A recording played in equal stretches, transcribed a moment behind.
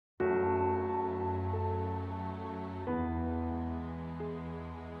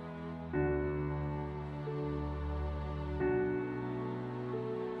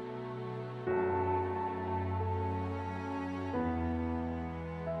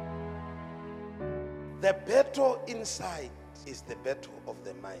The battle inside is the battle of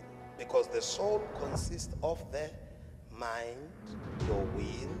the mind, because the soul consists of the mind, your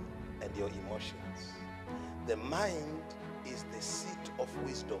will, and your emotions. The mind is the seat of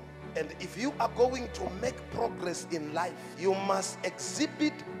wisdom. And if you are going to make progress in life, you must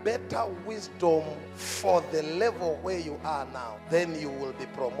exhibit better wisdom for the level where you are now. Then you will be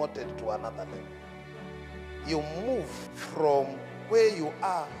promoted to another level. You move from where you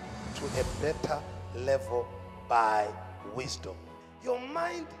are to a better level by wisdom. Your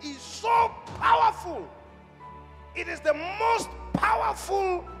mind is so powerful. It is the most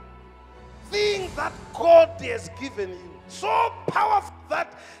powerful thing that God has given you. So powerful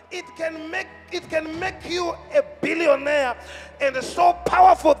that it can make you a billionaire, and so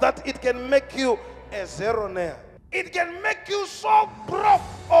powerful that it can make you a zeronaire. It can make you so broke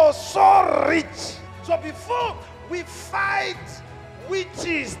or so rich. So before we fight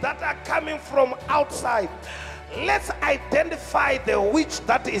witches that are coming from outside, let's identify the witch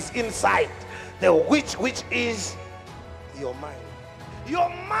that is inside. The witch which is your mind. Your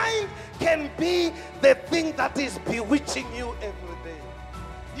mind can be the thing that is bewitching you every day.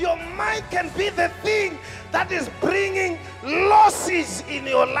 Your mind can be the thing that is bringing losses in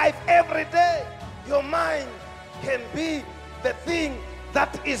your life every day. Your mind can be the thing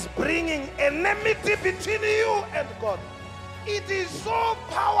that is bringing enmity between you and God. It is so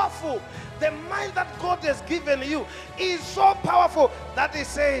powerful. The mind that God has given you is so powerful that He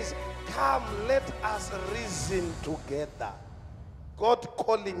says, come, let us reason together. God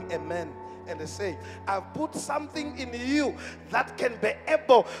calling a man and say, I've put something in you that can be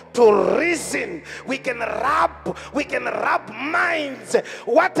able to reason. We can rub minds.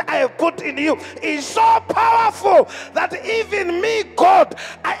 What I have put in you is so powerful that even me, God,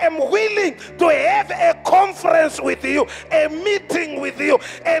 I am willing to have a conference with you, a meeting with you,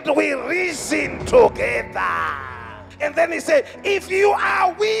 and we reason together. And then He said, if you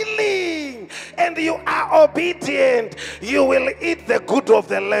are willing and you are obedient, you will eat the good of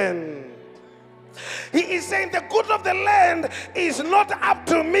the land. He is saying the good of the land is not up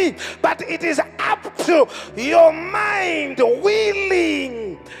to me, but it is up to your mind,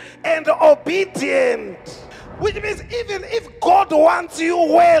 willing and obedient. Which means even if God wants you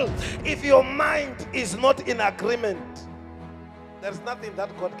well, if your mind is not in agreement, there's nothing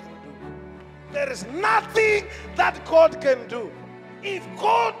that God can do. There is nothing that God can do. If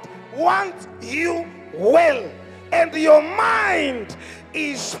God wants you well and your mind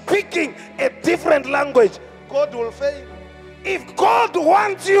is speaking a different language, God will fail. If God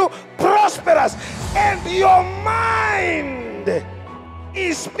wants you prosperous and your mind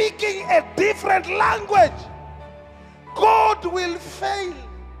is speaking a different language, God will fail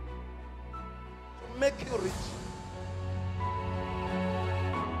to make you rich.